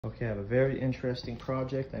Okay, I have a very interesting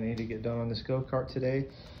project I need to get done on this go-kart today.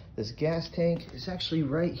 This gas tank is actually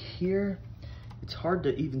right here. It's hard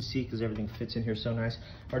to even see because everything fits in here so nice.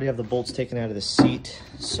 I already have the bolts taken out of the seat,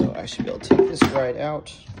 so I should be able to take this right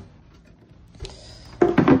out.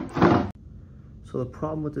 So the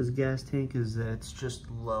problem with this gas tank is that it's just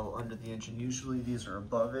low under the engine. Usually these are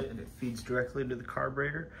above it and it feeds directly into the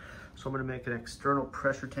carburetor. So I'm gonna make an external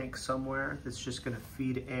pressure tank somewhere that's just gonna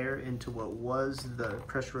feed air into what was the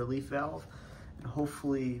pressure relief valve and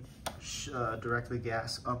hopefully direct the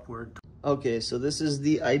gas upward. Okay, so this is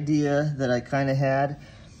the idea that I kind of had.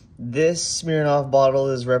 This Smirnoff bottle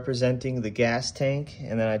is representing the gas tank,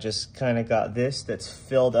 and then I just kind of got this that's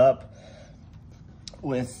filled up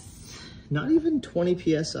with not even 20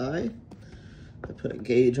 PSI. I put a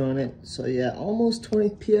gauge on it. So yeah, almost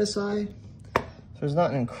 20 PSI. There's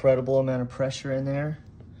not an incredible amount of pressure in there.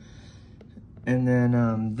 And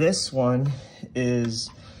then this one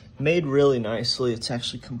is made really nicely. It's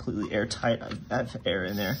actually completely airtight. I have air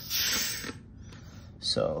in there.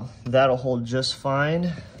 So that'll hold just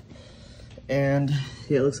fine. And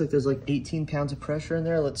yeah, it looks like there's like 18 pounds of pressure in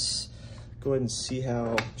there. Let's go ahead and see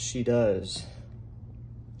how she does.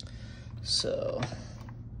 So,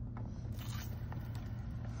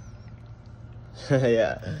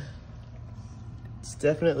 yeah, it's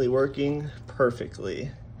definitely working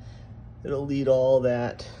perfectly. It'll lead all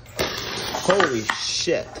that. Holy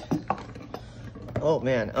shit. Oh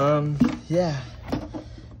man, yeah,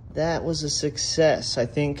 that was a success. I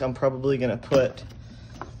think I'm probably gonna put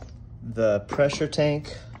the pressure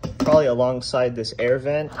tank probably alongside this air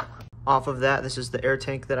vent. Off of that, this is the air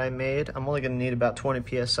tank that I made. I'm only gonna need about 20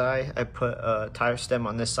 PSI. I put a tire stem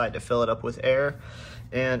on this side to fill it up with air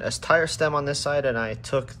and a tire stem on this side, and I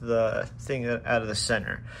took the thing out of the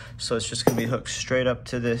center. So it's just gonna be hooked straight up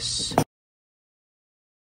to this.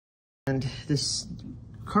 And this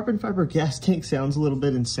carbon fiber gas tank sounds a little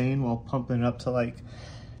bit insane while pumping it up to like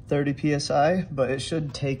 30 PSI, but it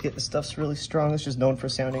should take it. The stuff's really strong. It's just known for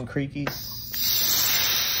sounding creaky.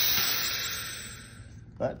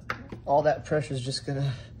 But all that pressure is just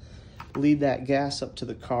gonna lead that gas up to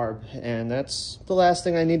the carb. And that's the last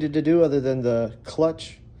thing I needed to do other than the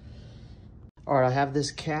clutch. All right, I have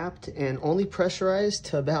this capped and only pressurized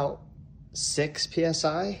to about 6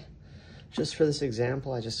 PSI. Just for this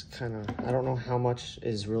example, I don't know how much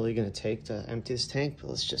is really gonna take to empty this tank, but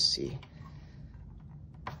let's just see.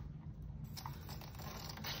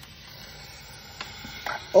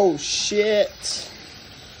 Oh shit.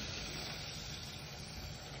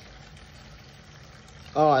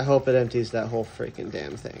 Oh, I hope it empties that whole freaking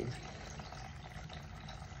damn thing.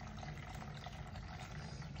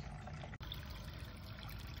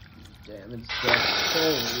 Damn, it's done.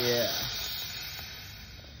 Oh yeah.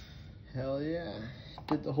 Hell yeah.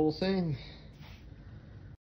 Did the whole thing.